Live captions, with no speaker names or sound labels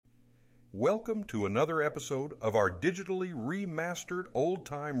Welcome to another episode of our digitally remastered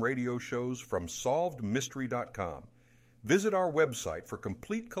old-time radio shows from SolvedMystery.com. Visit our website for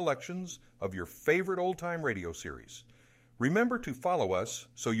complete collections of your favorite old-time radio series. Remember to follow us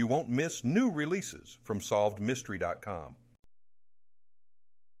so you won't miss new releases from SolvedMystery.com.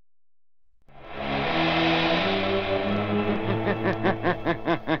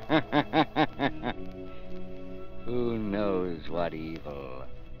 Who knows what evil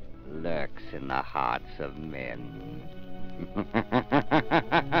lurks in the hearts of men?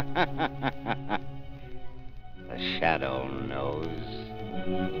 The shadow knows.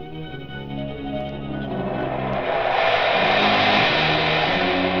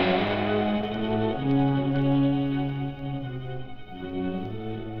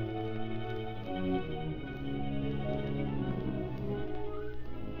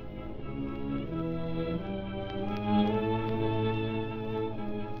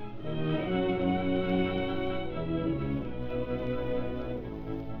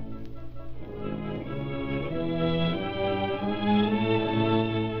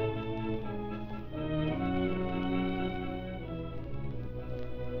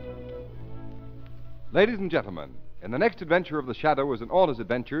 Ladies and gentlemen, in the next adventure of the Shadow as in all his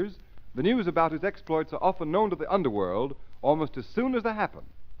adventures, the news about his exploits are often known to the underworld almost as soon as they happen.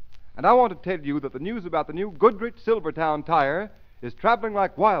 And I want to tell you that the news about the new Goodrich Silvertown tire is traveling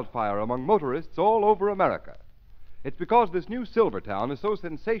like wildfire among motorists all over America. It's because this new Silvertown is so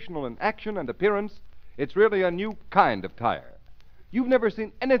sensational in action and appearance, it's really a new kind of tire. You've never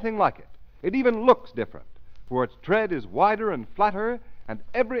seen anything like it. It even looks different, for its tread is wider and flatter, and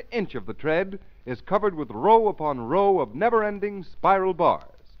every inch of the tread is covered with row upon row of never-ending spiral bars.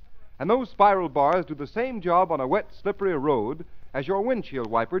 And those spiral bars do the same job on a wet, slippery road as your windshield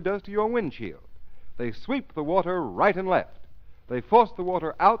wiper does to your windshield. They sweep the water right and left. They force the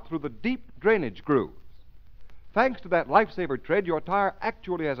water out through the deep drainage grooves. Thanks to that lifesaver tread, your tire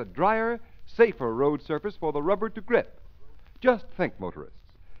actually has a drier, safer road surface for the rubber to grip. Just think, motorists.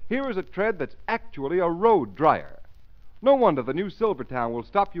 Here is a tread that's actually a road dryer. No wonder the new Silvertown will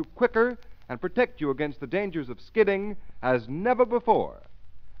stop you quicker and protect you against the dangers of skidding as never before.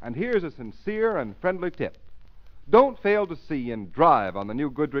 And here's a sincere and friendly tip. Don't fail to see and drive on the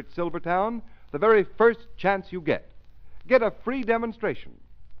new Goodrich Silvertown the very first chance you get. Get a free demonstration.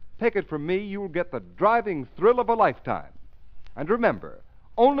 Take it from me, you'll get the driving thrill of a lifetime. And remember,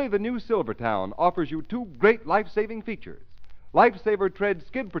 only the new Silvertown offers you two great life-saving features: Lifesaver Tread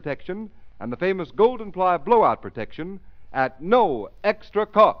skid protection and the famous Golden Ply blowout protection at no extra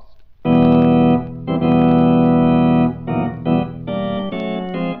cost.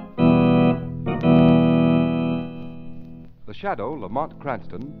 The Shadow, Lamont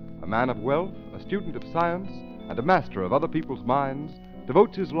Cranston, a man of wealth, a student of science, and a master of other people's minds,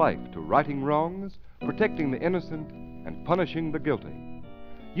 devotes his life to righting wrongs, protecting the innocent, and punishing the guilty.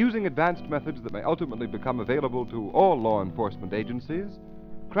 Using advanced methods that may ultimately become available to all law enforcement agencies,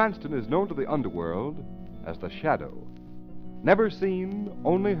 Cranston is known to the underworld as the Shadow. Never seen,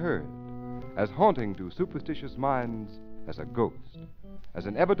 only heard, as haunting to superstitious minds as a ghost, as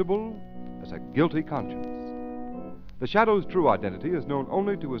inevitable as a guilty conscience. The Shadow's true identity is known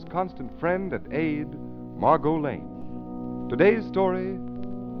only to his constant friend and aide, Margot Lane. Today's story,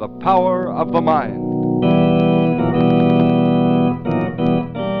 The Power of the Mind.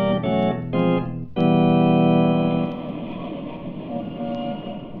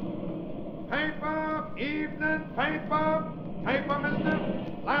 Paper, evening paper, paper, mister.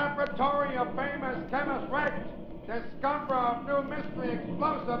 Laboratory of famous chemist wrecked. Discoverer of new mystery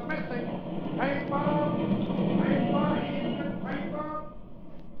explosive missing. Paper, evening paper.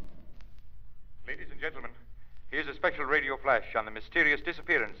 Ladies and gentlemen, here's a special radio flash on the mysterious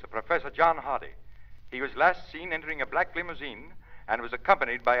disappearance of Professor John Hardy. He was last seen entering a black limousine and was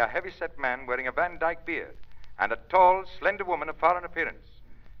accompanied by a heavy-set man wearing a Van Dyke beard and a tall, slender woman of foreign appearance.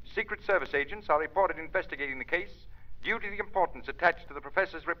 Secret Service agents are reported investigating the case due to the importance attached to the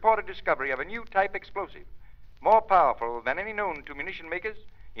professor's reported discovery of a new type explosive, more powerful than any known to munition makers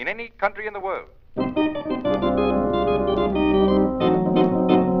in any country in the world.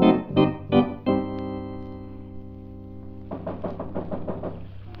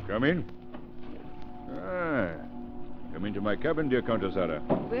 Come in. Come into my cabin, dear Countess Ada.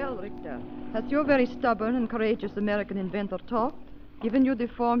 Well, Richter, has your very stubborn and courageous American inventor talked? Given you the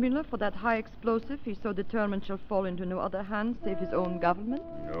formula for that high explosive he's so determined shall fall into no other hands save his own government?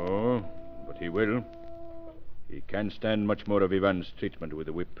 No, but he will. He can't stand much more of Ivan's treatment with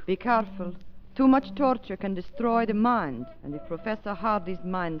the whip. Be careful. Too much torture can destroy the mind, and if Professor Hardy's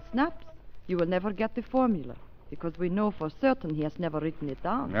mind snaps, you will never get the formula. Because we know for certain he has never written it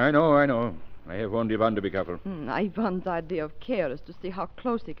down. I know. I have warned Ivan to be careful. Ivan's idea of care is to see how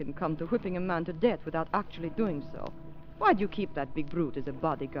close he can come to whipping a man to death without actually doing so. Why do you keep that big brute as a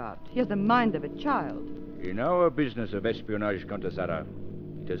bodyguard? He has the mind of a child. In our business of espionage, Countess Zara,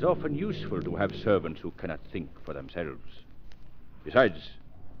 it is often useful to have servants who cannot think for themselves. Besides,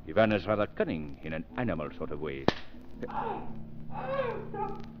 Ivan is rather cunning in an animal sort of way. Stop!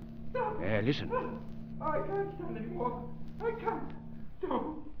 Listen. I can't stand anymore. I can't.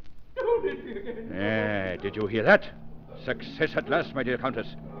 Don't hit me again. Did you hear that? Success at last, my dear Countess.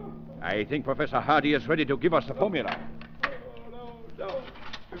 I think Professor Hardy is ready to give us the formula. No.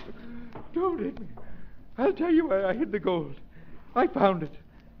 Don't hit me. I'll tell you where I hid the gold. I found it,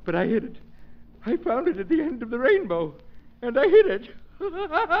 but I hid it. I found it at the end of the rainbow, and I hid it.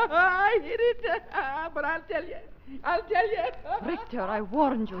 I hid it, but I'll tell you. Richter, I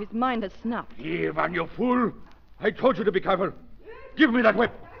warned you. His mind has snapped. Ivan, you fool! I told you to be careful. Give me that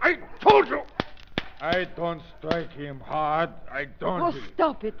whip. I told you. I don't strike him hard. I don't. Oh,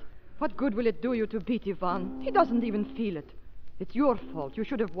 stop it. What good will it do you to beat Ivan? He doesn't even feel it. It's your fault. You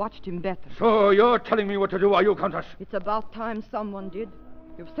should have watched him better. So you're telling me what to do, are you, Countess? It's about time someone did.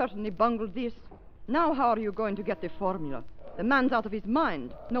 You've certainly bungled this. Now how are you going to get the formula? The man's out of his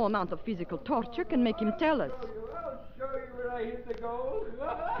mind. No amount of physical torture can make him tell us. I'll show you where I hid the gold.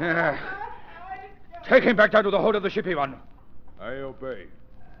 Take him back down to the hold of the ship, Ivan. I obey.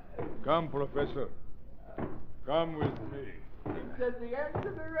 Come, Professor. Come with me. It's at the end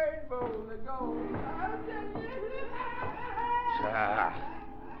of the rainbow, the gold. I'll tell you.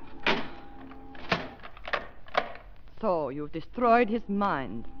 So, you've destroyed his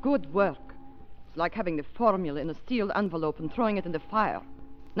mind. Good work. It's like having the formula in a sealed envelope and throwing it in the fire.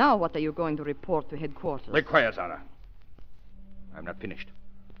 Now what are you going to report to headquarters? Be quiet, Zara. I'm not finished.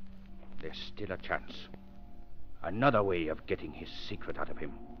 There's still a chance. Another way of getting his secret out of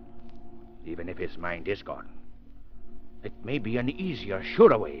him. Even if his mind is gone. It may be an easier,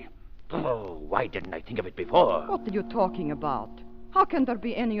 surer way. Oh, why didn't I think of it before? What are you talking about? How can there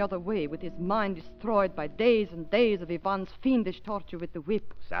be any other way with his mind destroyed by days and days of Ivan's fiendish torture with the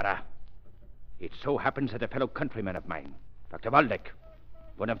whip? Zara, it so happens that a fellow countryman of mine, Dr. Waldeck,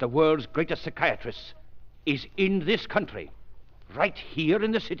 one of the world's greatest psychiatrists, is in this country, right here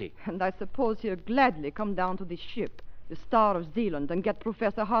in the city. And I suppose he'll gladly come down to this ship, the Star of Zealand, and get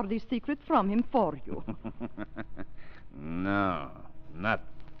Professor Hardy's secret from him for you. No, not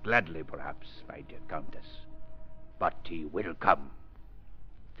gladly, perhaps, my dear Countess. But he will come.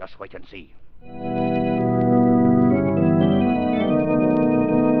 Just wait and see.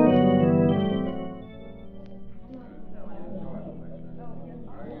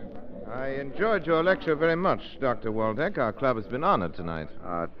 I enjoyed your lecture very much, Dr. Waldeck. Our club has been honored tonight.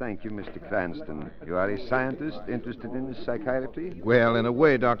 Thank you, Mr. Cranston. You are a scientist interested in psychiatry? Well, in a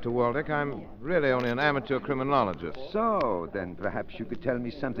way, Dr. Waldeck, I'm really only an amateur criminologist. So, then perhaps you could tell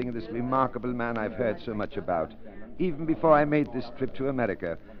me something of this remarkable man I've heard so much about, even before I made this trip to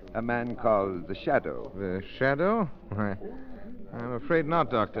America, a man called the Shadow. The Shadow? I'm afraid not,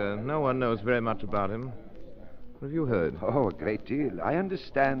 Doctor. No one knows very much about him. What have you heard? Oh, a great deal. I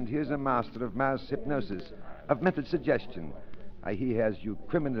understand he is a master of mass hypnosis, of mental suggestion. He has you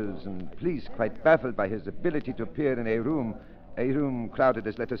criminals and police quite baffled by his ability to appear in a room crowded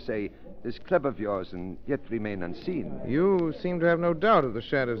as, let us say, this club of yours, and yet remain unseen. You seem to have no doubt of the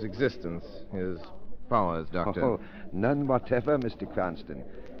Shadow's existence, his powers, Doctor. Oh, none whatever, Mr. Cranston.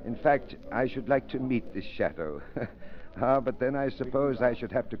 In fact, I should like to meet this Shadow. But then I suppose I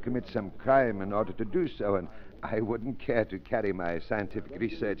should have to commit some crime in order to do so, and I wouldn't care to carry my scientific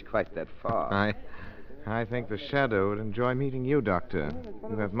research quite that far. I think the Shadow would enjoy meeting you, Doctor.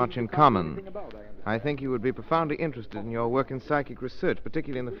 You have much in common. I think he would be profoundly interested in your work in psychic research,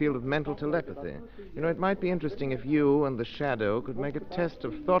 particularly in the field of mental telepathy. You know, it might be interesting if you and the Shadow could make a test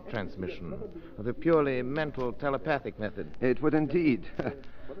of thought transmission, of the purely mental telepathic method. It would indeed.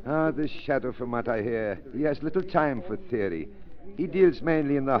 This Shadow, from what I hear, he has little time for theory. He deals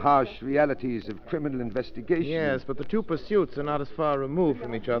mainly in the harsh realities of criminal investigation. Yes, but the two pursuits are not as far removed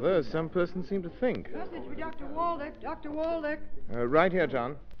from each other as some persons seem to think. Message for Dr. Waldeck. Dr. Waldeck. Right here,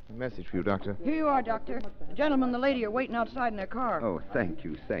 John. A message for you, Doctor. Here you are, Doctor. The gentleman and the lady are waiting outside in their car. Oh, thank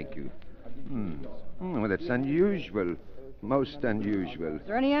you. Well, that's unusual. Most unusual. Is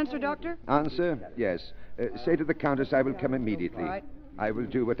there any answer, Doctor? Answer? Yes. Say to the Countess I will come immediately. All right. I will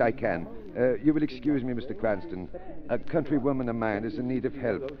do what I can. You will excuse me, Mr. Cranston. A countrywoman of mine is in need of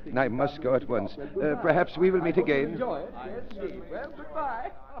help, and I must go at once. Perhaps we will meet again. Well,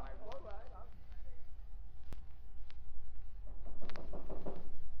 goodbye.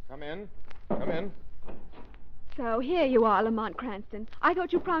 Come in. Come in. So here you are, Lamont Cranston. I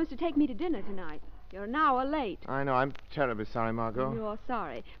thought you promised to take me to dinner tonight. You're an hour late. I know. I'm terribly sorry, Margot. You're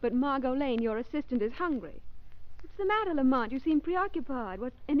sorry. But Margot Lane, your assistant, is hungry. What's the matter, Lamont? You seem preoccupied.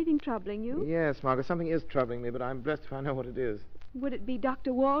 What's anything troubling you? Yes, Margot, something is troubling me, but I'm blessed if I know what it is. Would it be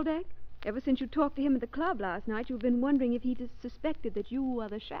Dr. Waldeck? Ever since you talked to him at the club last night, you've been wondering if he suspected that you are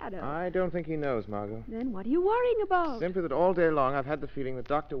the Shadow. I don't think he knows, Margot. Then what are you worrying about? Simply that all day long I've had the feeling that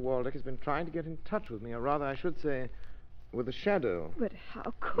Dr. Waldeck has been trying to get in touch with me, or rather, I should say, with the Shadow. But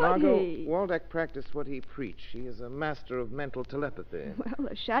how could Margot, he? Waldeck practiced what he preached. He is a master of mental telepathy. Well,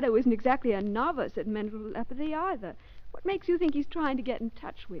 the Shadow isn't exactly a novice at mental telepathy either. What makes you think he's trying to get in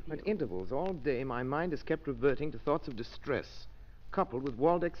touch with you? At intervals all day, my mind has kept reverting to thoughts of distress, coupled with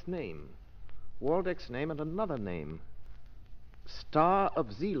Waldeck's name. Waldeck's name and another name. Star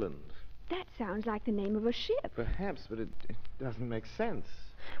of Zealand. That sounds like the name of a ship. Perhaps, but it doesn't make sense.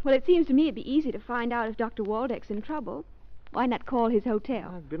 Well, it seems to me it'd be easy to find out if Dr. Waldeck's in trouble. Why not call his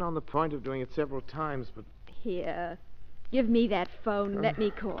hotel? I've been on the point of doing it several times, but... Here, give me that phone. Let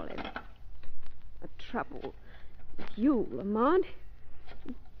me call him. A trouble. You, Lamont.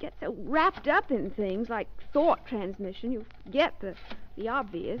 You get so wrapped up in things like thought transmission, you forget the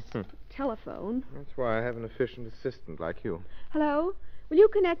obvious. Telephone. That's why I have an efficient assistant like you. Hello? Will you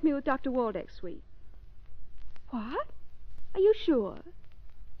connect me with Dr. Waldeck's suite? What? Are you sure?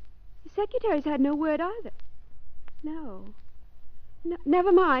 The secretary's had no word either. No,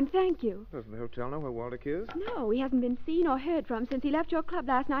 never mind, thank you. Doesn't the hotel know where Waldeck is? No, he hasn't been seen or heard from since he left your club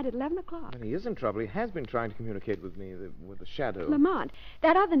last night at 11 o'clock. Then he is in trouble. He has been trying to communicate with me, with the Shadow. Lamont,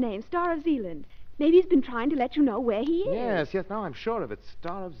 that other name, Star of Zealand. Maybe he's been trying to let you know where he is. Yes, now I'm sure of it.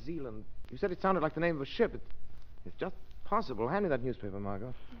 Star of Zealand. You said it sounded like the name of a ship. It's just possible. Hand me that newspaper,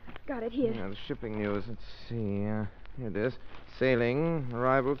 Margot. Got it here. Yeah, the shipping news. Let's see. Here it is. Sailing,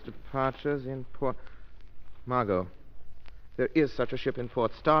 arrivals, departures in port. Margot, there is such a ship in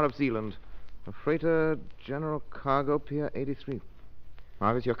port. Star of Zealand. A freighter, general cargo, Pier 83.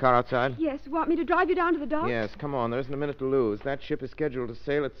 Margot, is your car outside? Yes. Want me to drive you down to the dock? Yes, come on. There isn't a minute to lose. That ship is scheduled to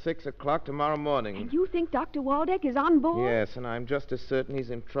sail at 6 o'clock tomorrow morning. And you think Dr. Waldeck is on board? Yes, and I'm just as certain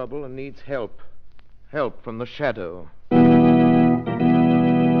he's in trouble and needs help. Help from the Shadow.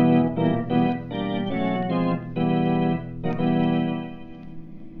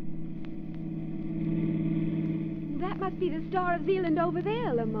 That must be the Star of Zealand over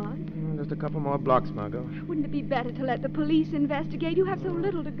there, Lamont. Just a couple more blocks, Margot. Wouldn't it be better to let the police investigate? You have so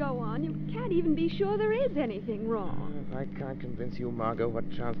little to go on. You can't even be sure there is anything wrong. If I can't convince you, Margot,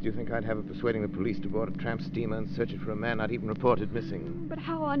 what chance do you think I'd have of persuading the police to board a tramp steamer and search it for a man not even reported missing? But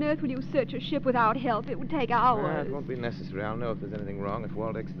how on earth will you search a ship without help? It would take hours. It won't be necessary. I'll know if there's anything wrong if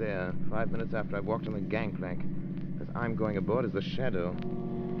Waldeck's there. 5 minutes after I've walked on the gangplank. Because I'm going aboard as the Shadow.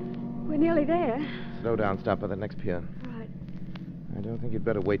 We're nearly there. Slow down. Stop by the next pier. Right. I don't think you'd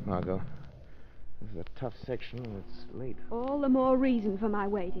better wait, Margot. This is a tough section, and it's late. All the more reason for my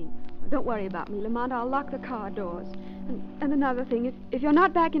waiting. Don't worry about me, Lamont. I'll lock the car doors. And another thing, if you're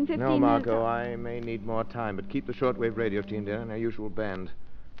not back in 15 minutes... No, Margot, I may need more time, but keep the shortwave radio tuned in our usual band.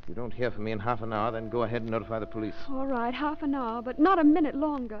 If you don't hear from me in half an hour, then go ahead and notify the police. All right, half an hour, but not a minute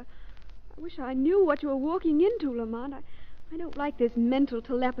longer. I wish I knew what you were walking into, Lamont. I don't like this mental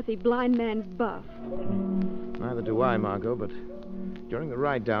telepathy blind man's buff. Neither do I, Margot, but during the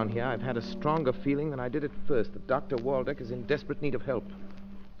ride down here, I've had a stronger feeling than I did at first that Dr. Waldeck is in desperate need of help.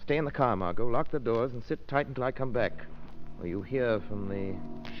 Stay in the car, Margot. Lock the doors and sit tight until I come back. Or you hear from the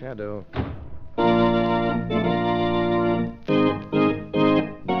Shadow.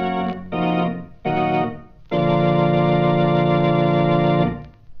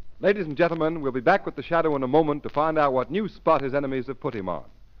 Ladies and gentlemen, we'll be back with the Shadow in a moment to find out what new spot his enemies have put him on.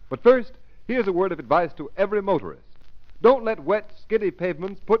 But first, here's a word of advice to every motorist. Don't let wet, skiddy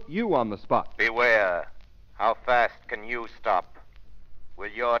pavements put you on the spot. Beware. How fast can you stop? Will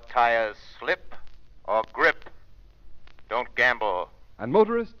your tires slip or grip? Don't gamble. And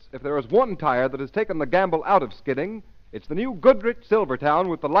motorists, if there is one tire that has taken the gamble out of skidding, it's the new Goodrich Silvertown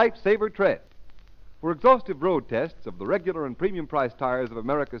with the Lifesaver tread. For exhaustive road tests of the regular and premium price tires of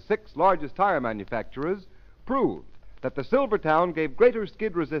America's 6 largest tire manufacturers proved that the Silvertown gave greater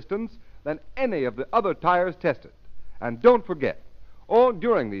skid resistance than any of the other tires tested. And don't forget, all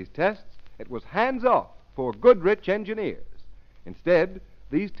during these tests, it was hands-off for Goodrich engineers. Instead,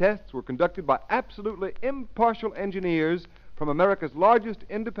 these tests were conducted by absolutely impartial engineers from America's largest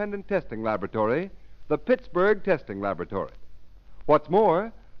independent testing laboratory, the Pittsburgh Testing Laboratory. What's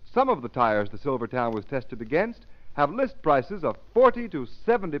more, some of the tires the Silvertown was tested against have list prices of 40 to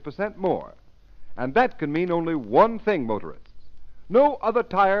 70% more. And that can mean only one thing, motorists. No other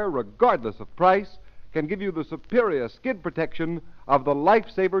tire, regardless of price, can give you the superior skid protection of the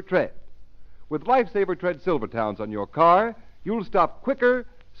Lifesaver Tread. With Lifesaver Tread Silvertowns on your car, you'll stop quicker,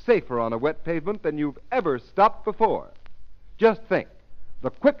 safer on a wet pavement than you've ever stopped before. Just think, the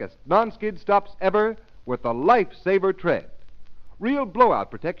quickest non-skid stops ever with the Lifesaver Tread. Real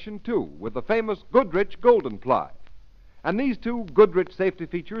blowout protection, too, with the famous Goodrich Golden Ply. And these two Goodrich safety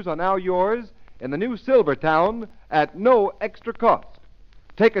features are now yours in the new Silvertown at no extra cost.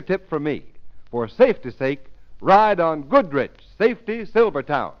 Take a tip from me. For safety's sake, ride on Goodrich Safety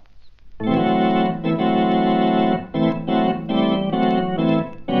Silvertowns.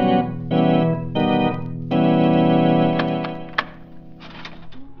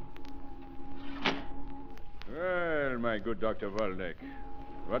 Well, my good Dr. Waldeck,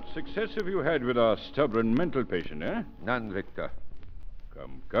 what success have you had with our stubborn mental patient, eh? None, Richter.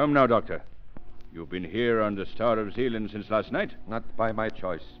 Come now, Doctor. You've been here on the Star of Zealand since last night? Not by my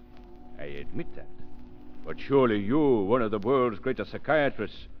choice. I admit that. But surely you, one of the world's greatest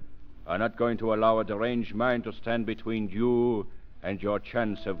psychiatrists, are not going to allow a deranged mind to stand between you and your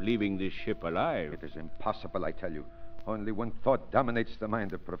chance of leaving this ship alive. It is impossible, I tell you. Only one thought dominates the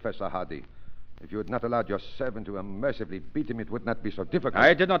mind of Professor Hardy. If you had not allowed your servant to unmercifully beat him, it would not be so difficult.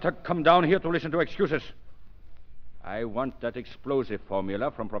 I did not come down here to listen to excuses. I want that explosive formula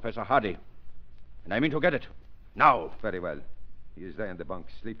from Professor Hardy. And I mean to get it. Now. Very well. He is there in the bunk,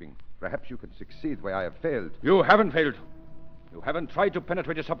 sleeping. Perhaps you can succeed where I have failed. You haven't failed. You haven't tried to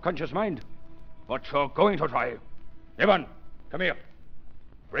penetrate his subconscious mind. But you're going to try. Ivan, come here.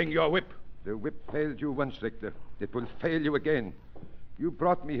 Bring your whip. The whip failed you once, Richter. It will fail you again. You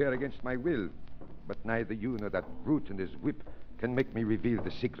brought me here against my will. But neither you nor that brute and his whip can make me reveal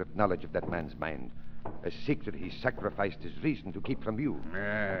the secret knowledge of that man's mind. A secret he sacrificed his reason to keep from you.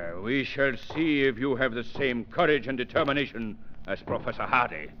 We shall see if you have the same courage and determination as Professor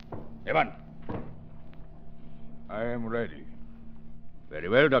Hardy. Ivan. I am ready. Very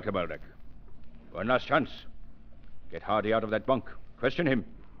well, Dr. Waldeck. One last chance. Get Hardy out of that bunk. Question him.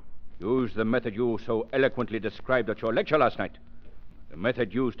 Use the method you so eloquently described at your lecture last night. The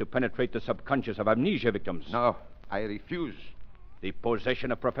method used to penetrate the subconscious of amnesia victims. No, I refuse. The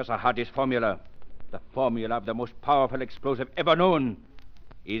possession of Professor Hardy's formula, the formula of the most powerful explosive ever known,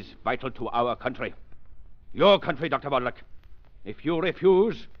 is vital to our country. Your country, Dr. Waldeck. If you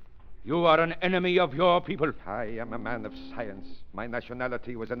refuse, you are an enemy of your people. I am a man of science. My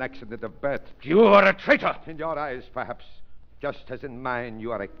nationality was an accident of birth. You are a traitor. In your eyes, perhaps. Just as in mine,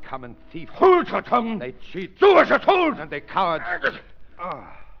 you are a common thief. Hold your tongue. They cheat. Do as you're told. And they coward.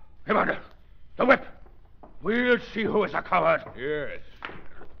 Commander, the whip. We'll see who is a coward. Yes.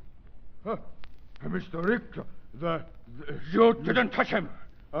 Mr. Richter, You didn't touch him.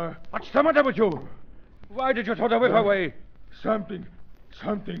 What's the matter with you? Why did you throw the whip away? Something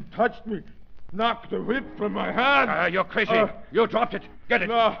touched me. Knocked the whip from my hand. You're crazy. You dropped it. Get it.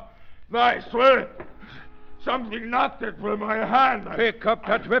 No, I swear it. Something knocked it from my hand. Pick up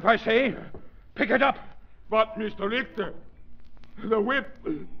that whip, I say. Pick it up. But, Mr. Richter, the whip,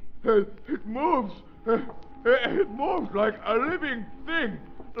 it moves. It moves like a living thing,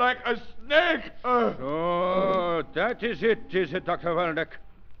 like a snake. Oh, that is it, Dr. Waldeck?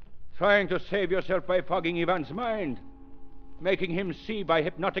 Trying to save yourself by fogging Ivan's mind. Making him see by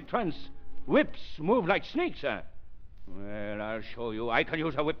hypnotic trance. Whips move like snakes, huh? Well, I'll show you. I can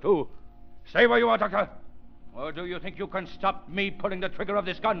use a whip, too. Stay where you are, Doctor. Or do you think you can stop me pulling the trigger of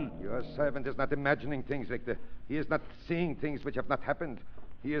this gun? Your servant is not imagining things, Richter. He is not seeing things which have not happened.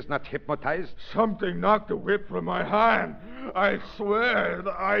 He is not hypnotized. Something knocked the whip from my hand. I swear.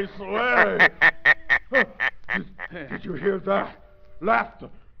 Did you hear that? Laughter,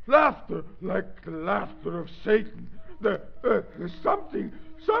 like the laughter of Satan.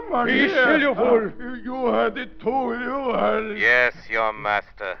 Someone Be here. still, you fool. You heard it too, you heard it. Yes, your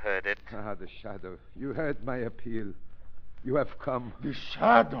master heard it. The shadow. You heard my appeal. You have come. The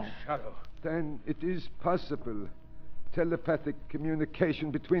shadow. Then it is possible. Telepathic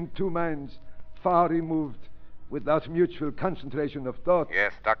communication between two minds, far removed, without mutual concentration of thought.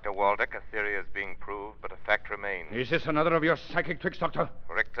 Yes, Dr. Waldeck, a theory is being proved, but a fact remains. Is this another of your psychic tricks, Doctor?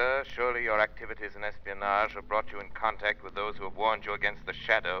 Richter, surely your activities in espionage have brought you in contact with those who have warned you against the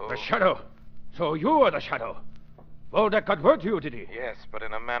Shadow. The Shadow? So you are the Shadow? Waldeck got word to you, did he? Yes, but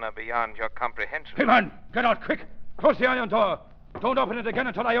in a manner beyond your comprehension. Hey, man, get out quick. Close the iron door. Don't open it again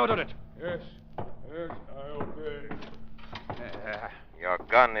until I order it. Yes, I obey. Your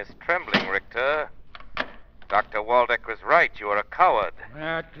gun is trembling, Richter. Dr. Waldeck was right. You are a coward.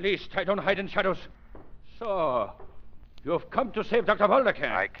 At least I don't hide in shadows. So, you've come to save Dr. Waldeck,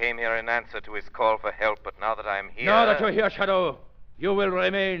 eh? I came here in answer to his call for help, but now that I'm here... Now that you're here, Shadow, you will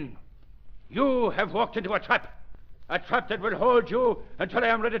remain. You have walked into a trap that will hold you until I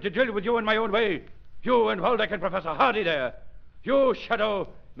am ready to deal with you in my own way. You and Waldeck and Professor Hardy there. You, Shadow,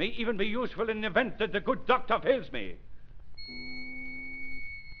 may even be useful in the event that the good doctor fails me.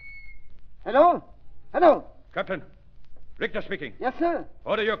 Hello? Hello? Captain, Richter speaking. Yes, sir.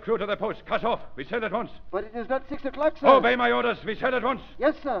 Order your crew to their post. Cut off. We sail at once. But it is not 6 o'clock, sir. Obey my orders. We sail at once.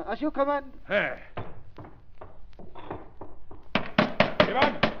 Yes, sir. As you command. There.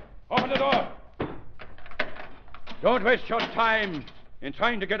 Ivan, open the door. Don't waste your time in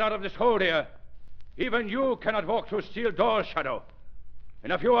trying to get out of this hole here. Even you cannot walk through steel doors, Shadow.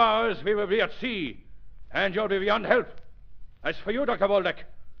 In a few hours, we will be at sea, and you'll be beyond help. As for you, Dr. Waldeck,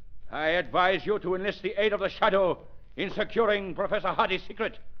 I advise you to enlist the aid of the Shadow in securing Professor Hardy's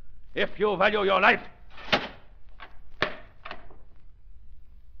secret, if you value your life.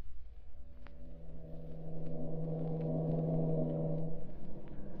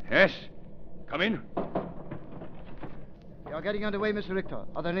 Yes, come in. You are getting underway, Mr. Richter.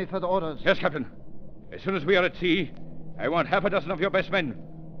 Are there any further orders? Yes, Captain. As soon as we are at sea, I want half a dozen of your best men.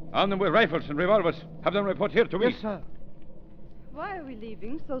 Arm them with rifles and revolvers. Have them report here to me. Yes, sir. Why are we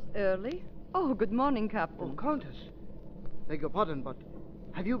leaving so early? Oh, good morning, Captain. Oh, Countess. Beg your pardon, but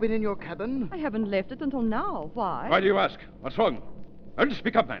have you been in your cabin? I haven't left it until now. Why? Why do you ask? What's wrong? Well,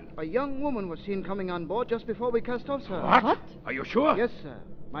 speak up, man. A young woman was seen coming on board just before we cast off, sir. What? Are you sure? Yes, sir.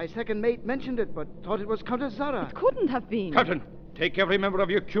 My second mate mentioned it, but thought it was Countess Zara. It couldn't have been. Captain, take every member of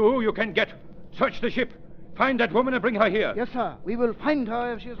your crew you can get. Search the ship. Find that woman and bring her here. Yes, sir. We will find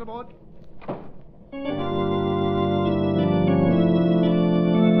her if she is aboard.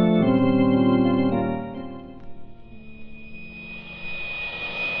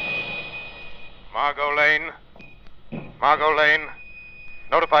 Margot Lane. Margot Lane.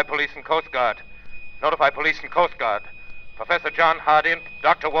 Notify police and Coast Guard. Notify police and Coast Guard. Professor John Hardy and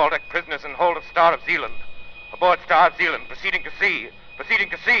Dr. Waldeck, prisoners in hold of Star of Zealand. Aboard Star of Zealand, proceeding to sea. Proceeding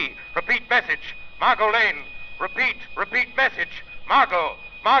to sea. Repeat message. Margot Lane. Repeat. Repeat message. Margot.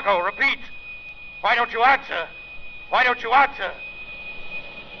 Margot, repeat. Why don't you answer? Why don't you answer?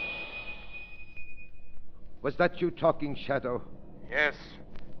 Was that you talking, Shadow? Yes.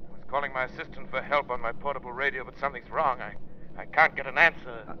 I was calling my assistant for help on my portable radio, but something's wrong. I can't get an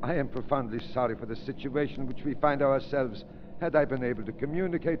answer. I am profoundly sorry for the situation in which we find ourselves. Had I been able to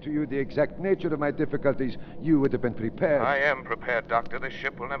communicate to you the exact nature of my difficulties, you would have been prepared. I am prepared, Doctor. This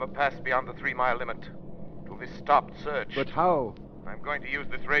ship will never pass beyond the 3-mile limit. It will be stopped, searched. But how? I'm going to use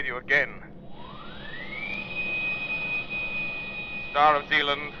this radio again. Star of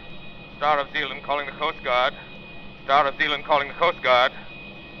Zealand. Star of Zealand calling the Coast Guard. Star of Zealand calling the Coast Guard.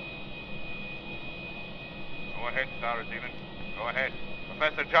 Go ahead, Star of Zealand. Go ahead.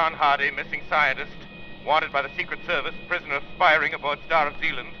 Professor John Hardy, missing scientist, wanted by the Secret Service, prisoner of spying aboard Star of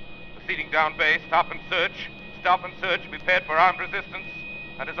Zealand. Proceeding down bay, stop and search. Stop and search, be prepared for armed resistance.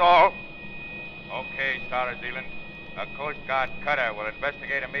 That is all. Okay, Star of Zealand. A Coast Guard cutter will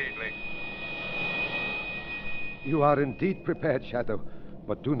investigate immediately. You are indeed prepared, Shadow.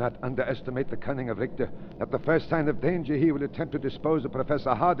 But do not underestimate the cunning of Richter. At the first sign of danger, he will attempt to dispose of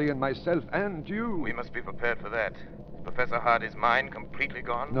Professor Hardy and myself and you. We must be prepared for that. Is Professor Hardy's mind completely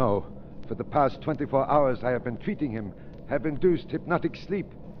gone? No. For the past 24 hours, I have been treating him, have induced hypnotic sleep.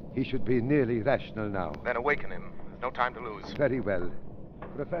 He should be nearly rational now. Then awaken him. There's no time to lose. Very well.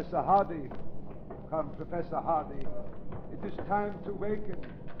 Professor Hardy. Come, Professor Hardy. It is time to waken.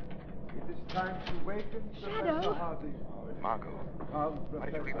 It is time to waken, Shadow. Professor Hardy. Margot, why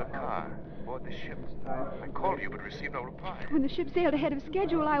did you leave the car aboard this ship? I called you, but received no reply. When the ship sailed ahead of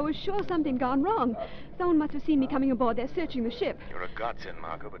schedule, I was sure something gone wrong. Someone must have seen me coming aboard. They're searching the ship. You're a godsend,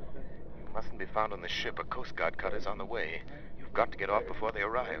 Margot, but you mustn't be found on the ship. A Coast Guard cutter's on the way. You've got to get off before they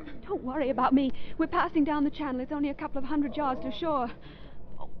arrive. Don't worry about me. We're passing down the channel. It's only a couple of 100 yards to shore.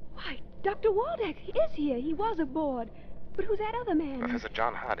 Oh, why, Dr. Waldeck is here. He was aboard. But who's that other man? Professor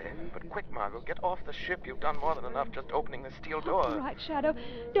John Hardy. But quick, Margot, get off the ship. You've done more than enough just opening the steel door. All right, Shadow.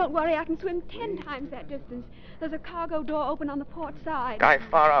 Don't worry, I can swim 10 times that distance. There's a cargo door open on the port side. Dive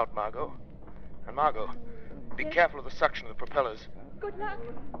far out, Margot. And Margot, be careful of the suction of the propellers. Good luck.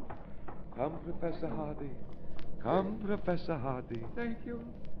 Come, Professor Hardy. Come, Professor Hardy. Thank you.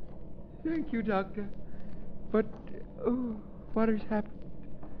 Thank you, Doctor. But, oh, what has happened?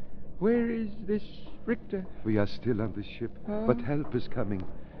 Where is this Richter? We are still on the ship, but help is coming.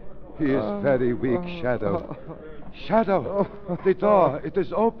 He is very weak, Shadow. Shadow! The door, it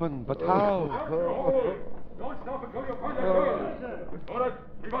is open, but how? Don't stop until you find the door. All right,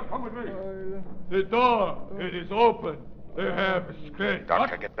 you must come with me. The door, it is open. They have escaped.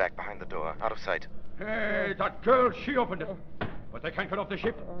 Doctor, get back behind the door, out of sight. Hey, that girl, she opened it. But they can't get off the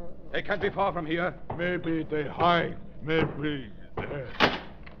ship. They can't be far from here. Maybe they hide. Maybe.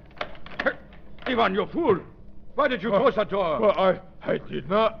 Ivan, you fool! Why did you close that door? Well, I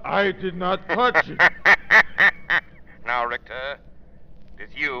did not touch it. Now, Richter, it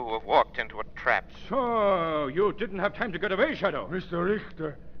is you who have walked into a trap. So, you didn't have time to get away, Shadow. Mr.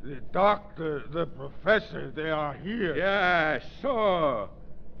 Richter, the doctor, the professor, they are here. Yes, so.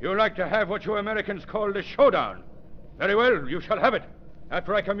 You like to have what you Americans call the showdown. Very well, you shall have it,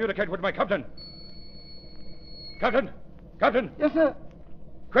 after I communicate with my captain. Captain! Captain! Yes, sir.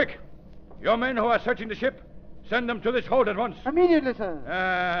 Quick! Your men who are searching the ship, send them to this hold at once. Immediately, sir.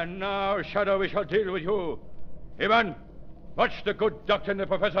 And now, Shadow, we shall deal with you. Ivan, watch the good doctor and the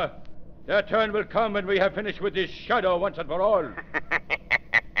professor. Their turn will come when we have finished with this Shadow once and for all.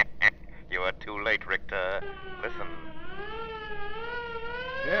 You are too late, Richter. Listen.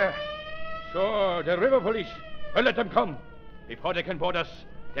 Yeah. So, the river police. Well, let them come. Before they can board us,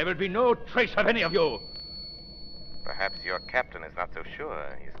 there will be no trace of any of you. Perhaps your captain is not so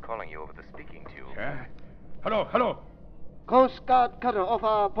sure. He's calling you over the speaking tube. Hello, hello. Coast Guard cutter off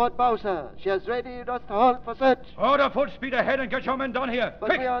our port bow, sir. She has readied us to halt for search. Order full speed ahead and get your men down here. But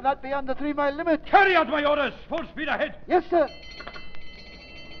Quick. we are not beyond the 3-mile limit. Carry out my orders. Full speed ahead. Yes, sir.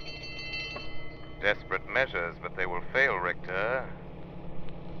 Desperate measures, but they will fail, Richter.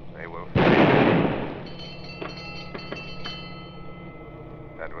 They will fail.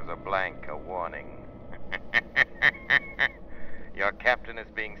 That was a blank, a warning. Your captain is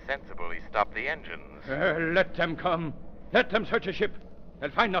being sensible. He stopped the engines. Let them come. Let them search the ship.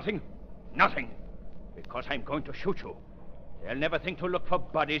 They'll find nothing. Nothing. Because I'm going to shoot you. They'll never think to look for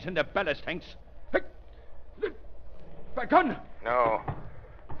bodies in the ballast tanks. My gun! No.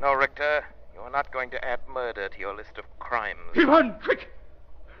 No, Richter. You are not going to add murder to your list of crimes. Ivan, quick!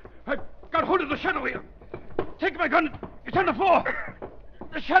 I've got hold of the Shadow here. Take my gun. It's on the floor.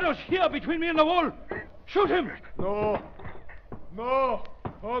 The Shadow's here between me and the wall. Shoot him. No. No.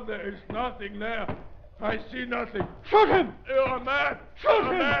 Oh, there is nothing there. I see nothing. Shoot him. You are mad. Shoot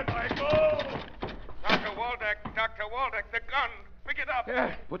him. Mad. I go. Dr. Waldeck, the gun. Pick it up.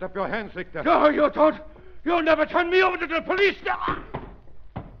 Yeah. Put up your hands, Richter. No, you don't. You'll never turn me over to the police.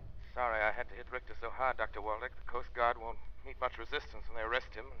 Sorry I had to hit Richter so hard, Dr. Waldeck. The Coast Guard won't meet much resistance when they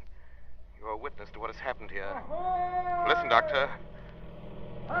arrest him. You're a witness to what has happened here. Listen, Doctor.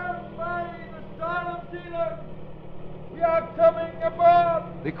 I'm by the Star Dealer. We are coming aboard.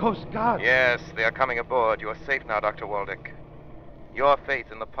 The Coast Guard. Yes, they are coming aboard. You are safe now, Dr. Waldeck. Your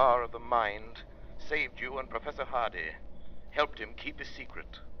faith in the power of the mind saved you and Professor Hardy, helped him keep his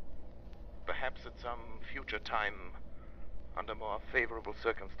secret. Perhaps at some future time, under more favorable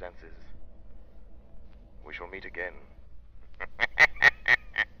circumstances, we shall meet again.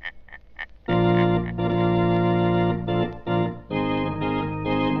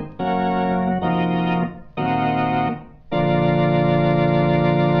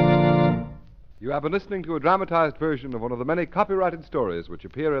 You have been listening to a dramatized version of one of the many copyrighted stories which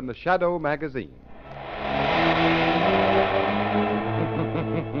appear in the Shadow magazine.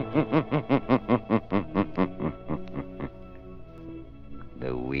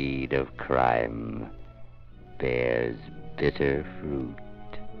 The weed of crime bears bitter fruit.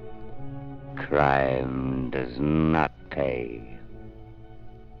 Crime does not pay.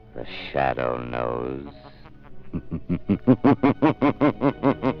 The Shadow knows.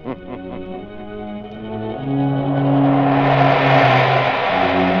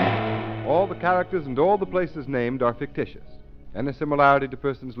 All the characters and all the places named are fictitious. Any similarity to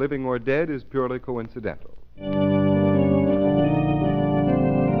persons living or dead is purely coincidental.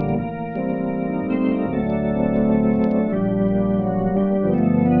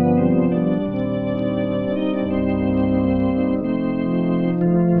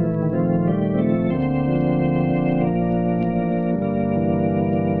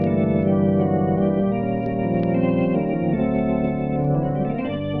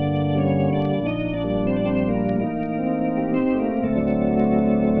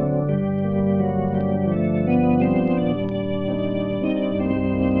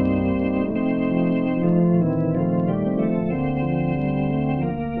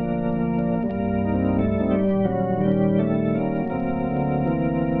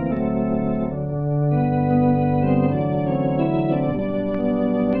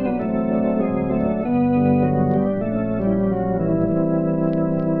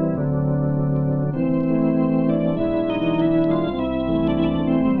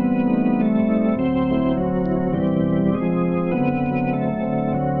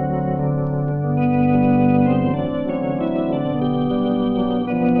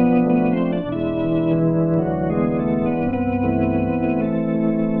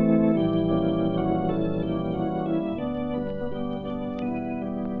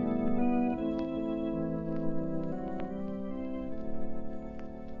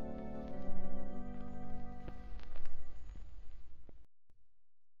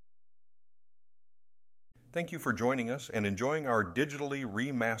 Thank you for joining us and enjoying our digitally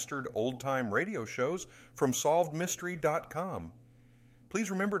remastered old-time radio shows from SolvedMystery.com.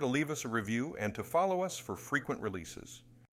 Please remember to leave us a review and to follow us for frequent releases.